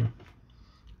dynamic to you,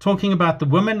 talking about the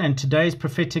woman and today's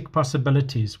prophetic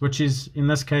possibilities, which is, in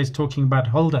this case, talking about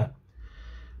Huldah,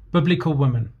 biblical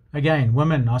women. Again,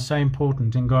 women are so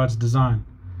important in God's design.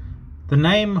 The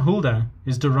name Huldah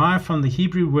is derived from the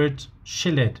Hebrew word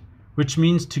sheled, which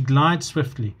means to glide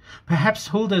swiftly. Perhaps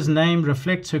Huldah's name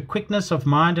reflects her quickness of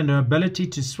mind and her ability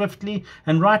to swiftly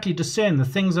and rightly discern the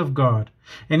things of God.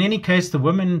 In any case, the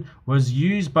woman was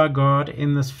used by God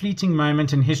in this fleeting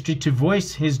moment in history to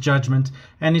voice his judgment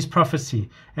and his prophecy,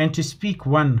 and to speak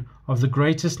one of the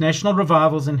greatest national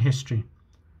revivals in history.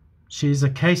 She is a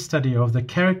case study of the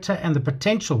character and the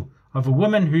potential of a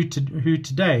woman who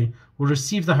today will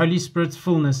receive the Holy Spirit's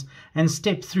fullness and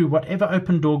step through whatever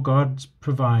open door God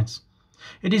provides.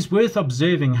 It is worth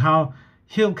observing how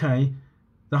Hilkiah,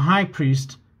 the high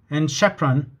priest, and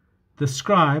Shapran, the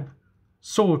scribe,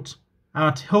 sought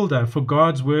out Huldah for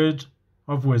God's word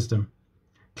of wisdom.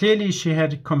 Clearly she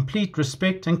had complete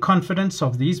respect and confidence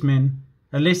of these men.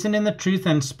 A lesson in the truth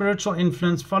and spiritual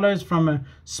influence follows from a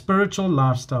spiritual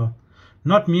lifestyle,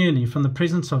 not merely from the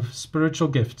presence of spiritual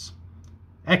gifts.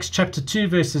 Acts chapter 2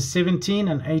 verses 17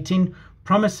 and 18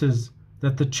 promises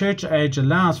that the church age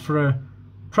allows for a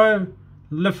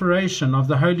proliferation of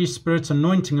the Holy Spirit's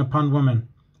anointing upon women.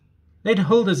 Let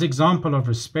Hilda's example of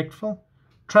respectful,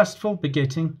 trustful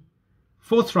begetting,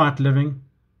 forthright living,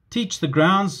 teach the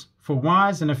grounds for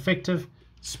wise and effective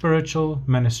spiritual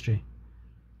ministry.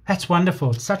 That's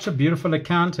wonderful. It's such a beautiful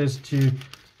account as to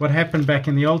what happened back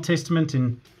in the Old Testament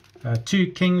in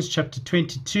 2 Kings chapter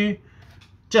 22,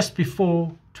 just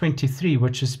before 23,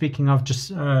 which is speaking of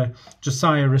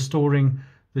Josiah restoring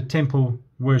the temple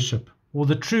worship, or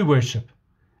the true worship.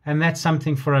 And that's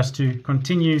something for us to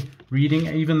continue reading,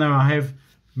 even though I have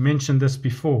mentioned this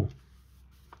before.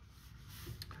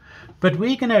 But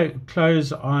we're going to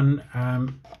close on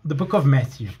the book of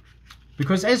Matthew,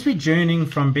 because as we're journeying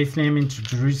from Bethlehem into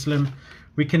Jerusalem,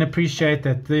 we can appreciate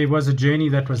that there was a journey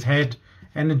that was had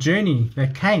and a journey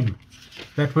that came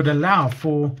that would allow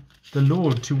for the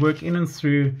Lord to work in and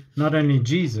through not only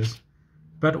Jesus,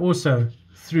 but also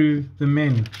through the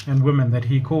men and women that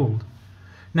he called.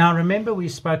 Now, remember we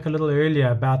spoke a little earlier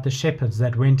about the shepherds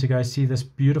that went to go see this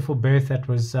beautiful birth that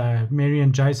was Mary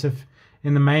and Joseph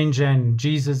in the manger and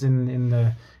Jesus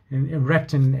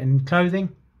wrapped in clothing.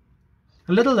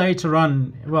 A little later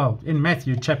on, well, in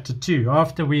Matthew chapter 2,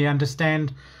 after we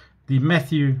understand the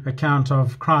Matthew account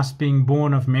of Christ being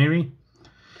born of Mary,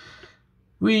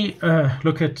 we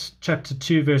look at chapter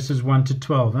 2 verses 1 to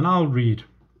 12, and I'll read.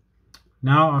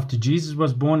 Now after Jesus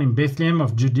was born in Bethlehem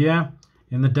of Judea,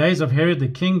 in the days of Herod the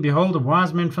king, behold, a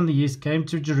wise man from the east came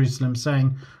to Jerusalem,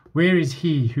 saying, Where is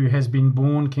he who has been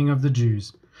born King of the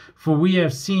Jews? For we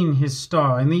have seen his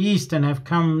star in the east and have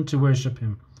come to worship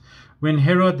him. When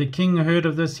Herod the king heard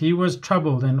of this, he was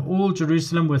troubled, and all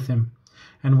Jerusalem with him.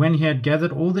 And when he had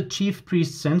gathered all the chief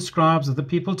priests and scribes of the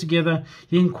people together,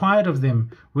 he inquired of them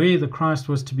where the Christ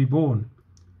was to be born.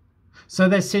 So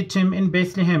they said to him, In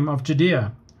Bethlehem of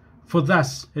Judea, for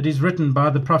thus it is written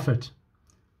by the prophet,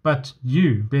 But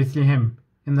you, Bethlehem,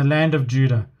 in the land of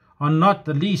Judah, are not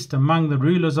the least among the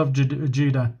rulers of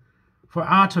Judah, for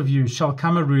out of you shall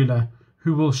come a ruler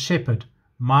who will shepherd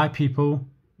my people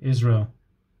Israel.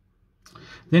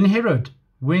 Then Herod,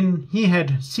 when he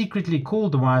had secretly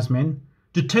called the wise men,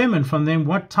 determined from them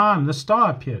what time the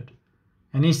star appeared.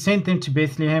 And he sent them to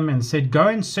Bethlehem and said, Go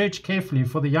and search carefully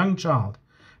for the young child,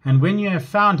 and when you have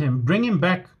found him, bring him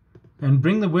back and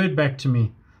bring the word back to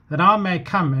me, that I may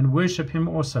come and worship him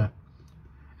also.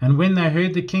 And when they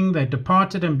heard the king, they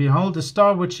departed, and behold, a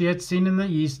star which he had seen in the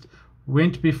east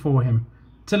went before him,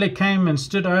 till it came and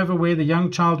stood over where the young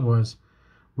child was.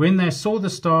 When they saw the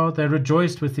star, they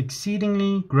rejoiced with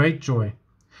exceedingly great joy.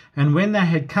 And when they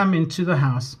had come into the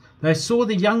house, they saw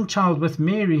the young child with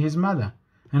Mary his mother,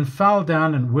 and fell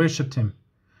down and worshipped him.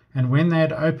 And when they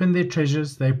had opened their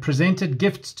treasures, they presented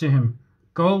gifts to him,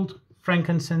 gold,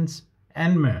 frankincense,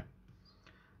 and myrrh.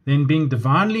 Then, being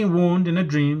divinely warned in a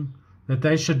dream that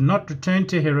they should not return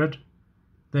to Herod,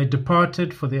 they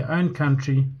departed for their own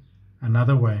country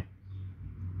another way.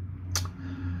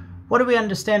 What do we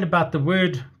understand about the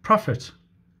word prophet?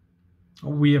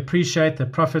 We appreciate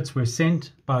that prophets were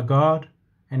sent by God,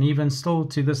 and even still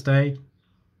to this day.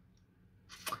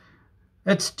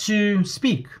 It's to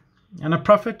speak, and a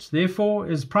prophet, therefore,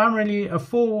 is primarily a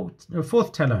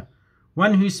forth-teller,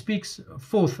 one who speaks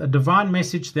forth a divine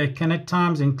message that can at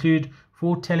times include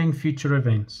foretelling future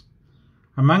events.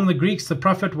 Among the Greeks, the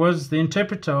prophet was the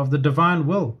interpreter of the divine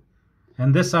will,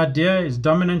 and this idea is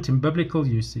dominant in biblical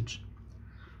usage.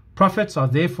 Prophets are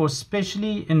therefore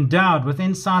specially endowed with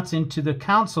insights into the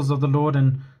counsels of the Lord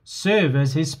and serve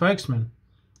as his spokesman.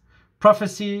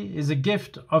 Prophecy is a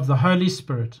gift of the Holy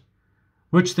Spirit,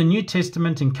 which the New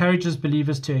Testament encourages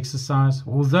believers to exercise,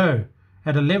 although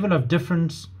at a level of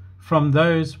difference from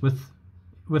those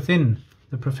within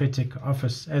the prophetic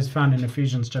office, as found in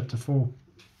Ephesians chapter 4.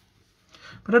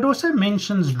 But it also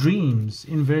mentions dreams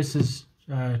in verses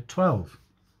 12.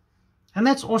 And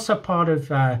that's also part of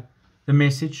the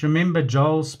message. Remember,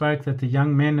 Joel spoke that the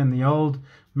young men and the old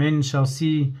men shall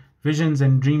see visions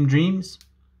and dream dreams.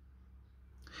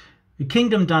 The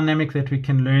kingdom dynamic that we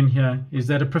can learn here is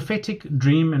that a prophetic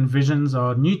dream and visions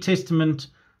are New Testament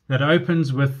that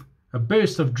opens with a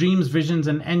burst of dreams, visions,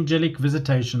 and angelic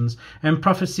visitations and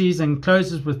prophecies, and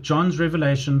closes with John's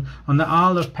revelation on the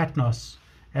Isle of Patmos,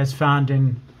 as found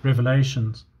in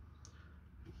Revelations.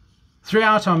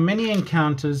 Throughout are many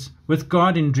encounters with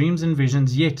God in dreams and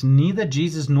visions, yet neither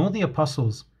Jesus nor the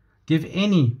apostles give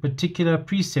any particular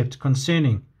precept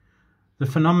concerning the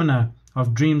phenomena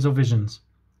of dreams or visions.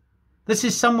 This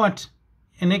is somewhat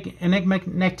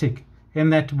enigmatic in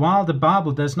that while the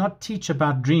Bible does not teach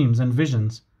about dreams and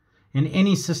visions in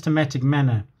any systematic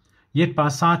manner, yet by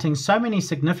citing so many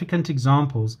significant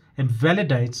examples, it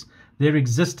validates their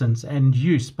existence and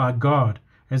use by God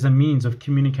as a means of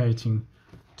communicating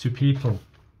to people.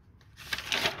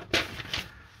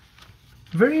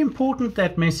 Very important,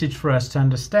 that message for us to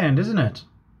understand, isn't it?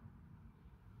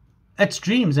 It's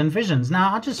dreams and visions.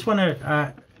 Now, I just want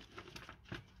to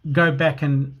go back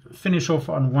and finish off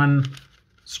on one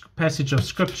passage of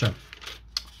Scripture.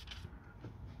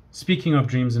 Speaking of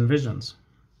dreams and visions,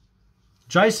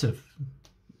 Joseph,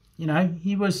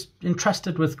 he was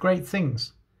entrusted with great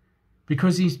things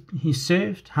because he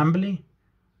served humbly,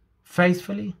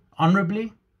 faithfully,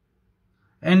 honorably.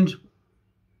 And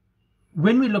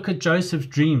when we look at Joseph's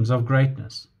dreams of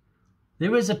greatness,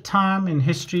 there was a time in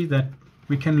history that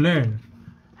we can learn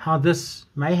how this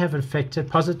may have affected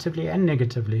positively and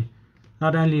negatively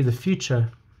not only the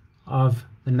future of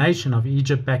the nation of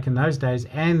Egypt back in those days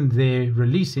and their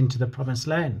release into the promised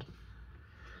land.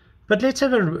 But let's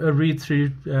have a read through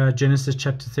Genesis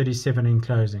chapter 37 in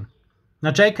closing.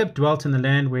 Now Jacob dwelt in the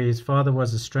land where his father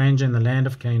was a stranger in the land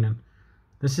of Canaan.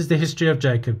 This is the history of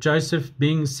Jacob. Joseph,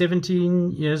 being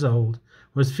 17 years old,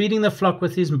 was feeding the flock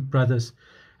with his brothers,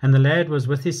 and the lad was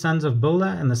with his sons of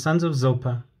Bilhah and the sons of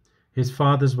Zilpah, his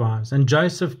father's wives. And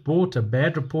Joseph brought a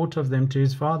bad report of them to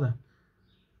his father.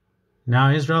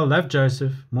 Now Israel loved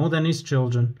Joseph more than his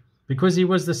children, because he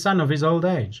was the son of his old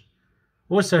age.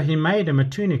 Also he made him a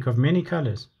tunic of many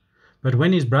colors. But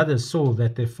when his brothers saw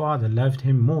that their father loved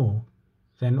him more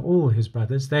than all his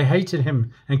brothers, they hated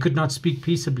him and could not speak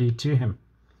peaceably to him.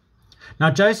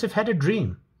 Now Joseph had a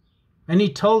dream, and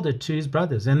he told it to his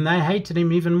brothers, and they hated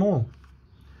him even more.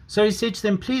 So he said to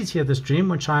them, "Please hear this dream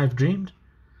which I have dreamed."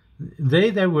 There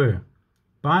they were,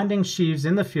 binding sheaves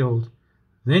in the field.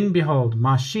 Then behold,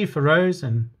 my sheaf arose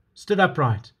and stood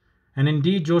upright, and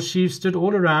indeed your sheaves stood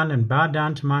all around and bowed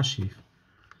down to my sheaf.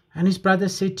 And his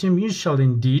brothers said to him, "You shall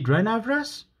indeed reign over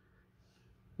us?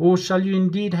 Or shall you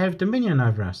indeed have dominion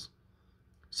over us?"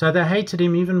 So they hated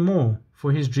him even more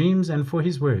for his dreams and for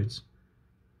his words.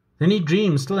 Then he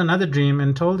dreamed still another dream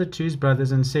and told it to his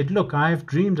brothers and said, "Look, I have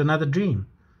dreamed another dream.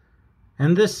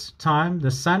 And this time the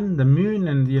sun, the moon,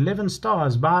 and the 11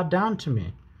 stars bowed down to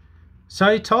me."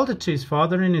 So he told it to his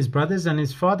father and his brothers, and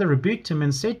his father rebuked him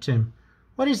and said to him,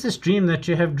 "What is this dream that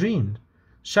you have dreamed?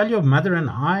 Shall your mother and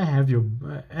I have your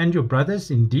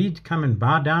brothers indeed come and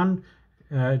bow down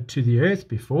to the earth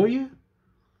before you?"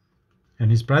 And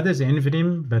his brothers envied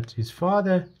him, but his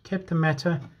father kept the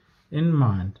matter in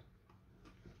mind.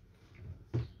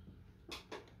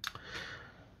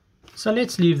 So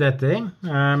let's leave that there,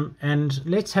 and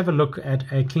let's have a look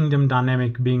at a kingdom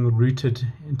dynamic being rooted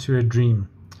into a dream.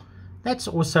 That's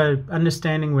also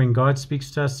understanding when God speaks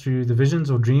to us through the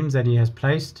visions or dreams that he has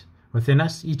placed within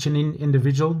us, each and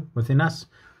individual within us.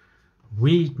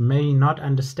 We may not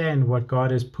understand what God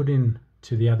has put in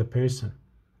to the other person,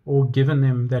 or given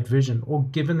them that vision, or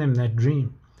given them that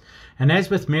dream. And as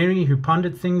with Mary, who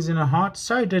pondered things in her heart,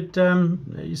 so did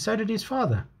his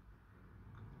father.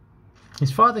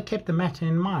 His father kept the matter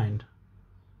in mind.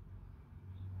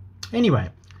 Anyway,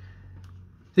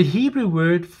 the Hebrew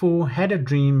word for had a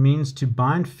dream means to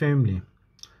bind firmly.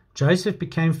 Joseph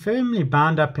became firmly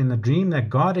bound up in the dream that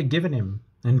God had given him.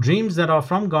 And dreams that are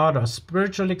from God are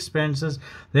spiritual experiences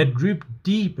that root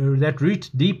deep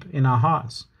in our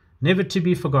hearts, never to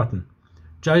be forgotten.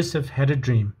 Joseph had a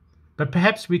dream, but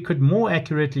perhaps we could more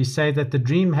accurately say that the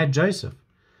dream had Joseph.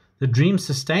 The dream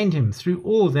sustained him through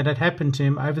all that had happened to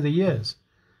him over the years.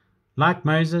 Like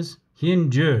Moses, he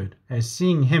endured as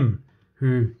seeing him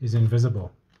who is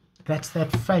invisible. That's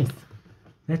that faith.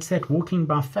 That's that walking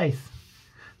by faith.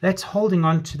 That's holding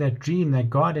on to that dream that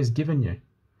God has given you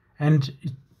and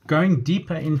going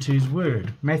deeper into his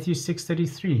word. Matthew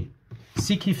 6:33.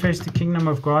 Seek ye first the kingdom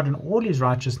of God, and all his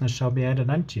righteousness shall be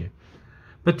added unto you.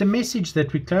 But the message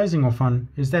that we're closing off on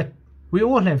is that we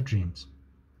all have dreams.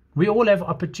 We all have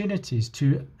opportunities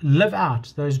to live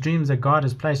out those dreams that God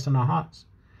has placed in our hearts.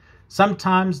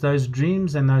 Sometimes those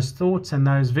dreams and those thoughts and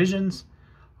those visions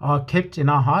are kept in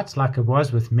our hearts, like it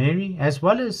was with Mary, as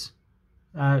well as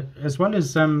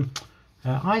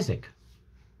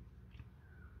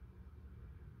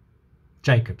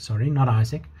Jacob, not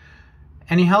Isaac.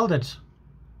 And he held it.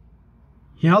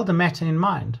 He held the matter in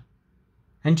mind.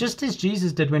 And just as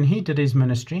Jesus did when he did his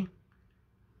ministry,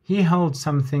 he held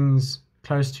some things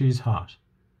close to his heart,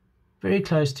 very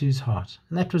close to his heart.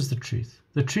 And that was the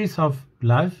truth of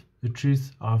love, the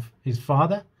truth of his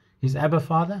Father, his Abba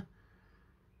Father.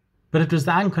 But it was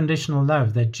the unconditional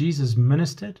love that Jesus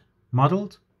ministered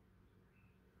modeled,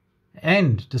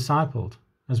 and discipled,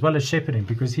 as well as shepherding,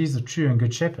 because he's the true and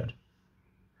good shepherd.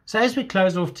 So as we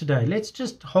close off today, let's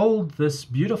just hold this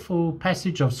beautiful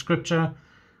passage of scripture,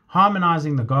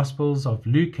 harmonizing the Gospels of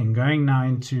Luke and going now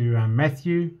into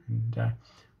Matthew, and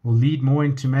we'll lead more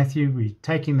into Matthew. We're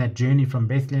taking that journey from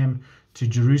Bethlehem to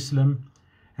Jerusalem,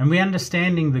 and we're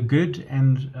understanding the good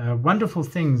and wonderful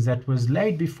things that was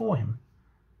laid before him.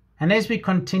 And as we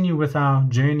continue with our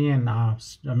journey and our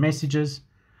messages,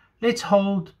 let's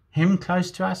hold him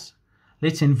close to us.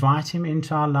 Let's invite him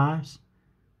into our lives.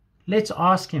 Let's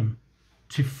ask him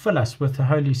to fill us with the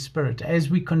Holy Spirit as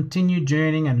we continue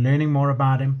journeying and learning more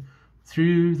about him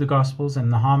through the Gospels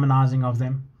and the harmonizing of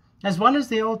them, as well as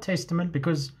the Old Testament,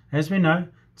 because as we know,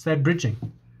 it's that bridging.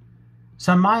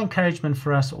 So my encouragement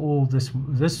for us all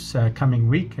this coming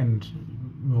week, and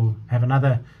we'll have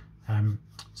another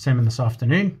sermon this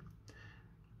afternoon,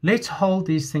 let's hold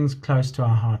these things close to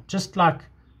our heart, just like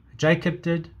Jacob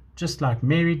did, just like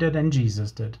Mary did, and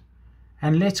Jesus did.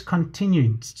 And let's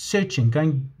continue searching,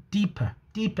 going deeper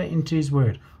into his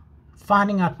word,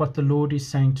 finding out what the Lord is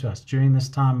saying to us during this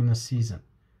time and this season,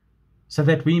 so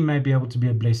that we may be able to be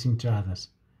a blessing to others.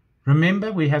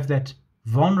 Remember, we have that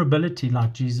vulnerability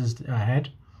like Jesus had.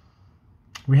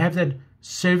 We have that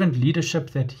servant leadership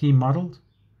that he modeled,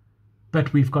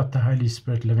 but we've got the Holy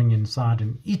Spirit living inside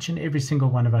in each and every single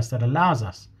one of us that allows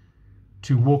us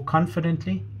to walk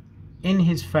confidently in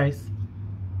his faith,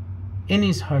 in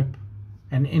his hope,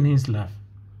 and in his love.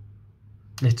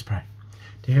 Let's pray.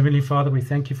 Dear Heavenly Father, we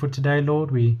thank you for today, Lord.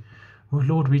 We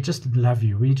just love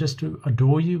you. We just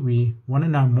adore you. We want to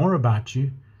know more about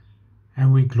you,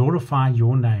 and we glorify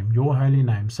your name, your holy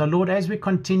name. So, Lord, as we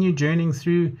continue journeying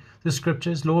through the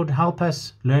scriptures, Lord, help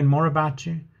us learn more about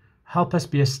you. Help us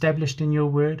be established in your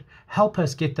word. Help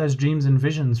us get those dreams and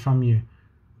visions from you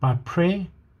by prayer,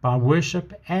 by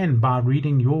worship, and by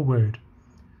reading your word.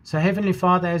 So, Heavenly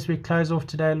Father, as we close off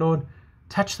today, Lord,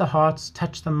 touch the hearts,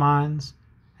 touch the minds,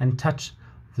 and touch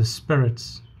the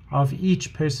spirits of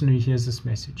each person who hears this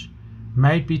message.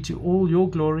 May it be to all your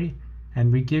glory,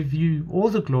 and we give you all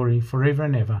the glory forever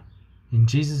and ever. In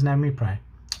Jesus' name we pray.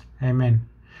 Amen.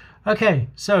 Okay,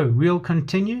 so we'll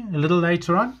continue a little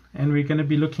later on, and we're going to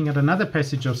be looking at another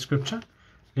passage of scripture.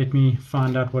 Let me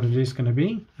find out what it is going to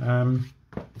be.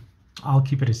 I'll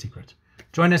keep it a secret.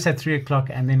 Join us at 3 o'clock,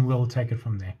 and then we'll take it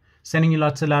from there. Sending you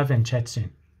lots of love, and chat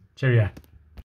soon. Cheerio.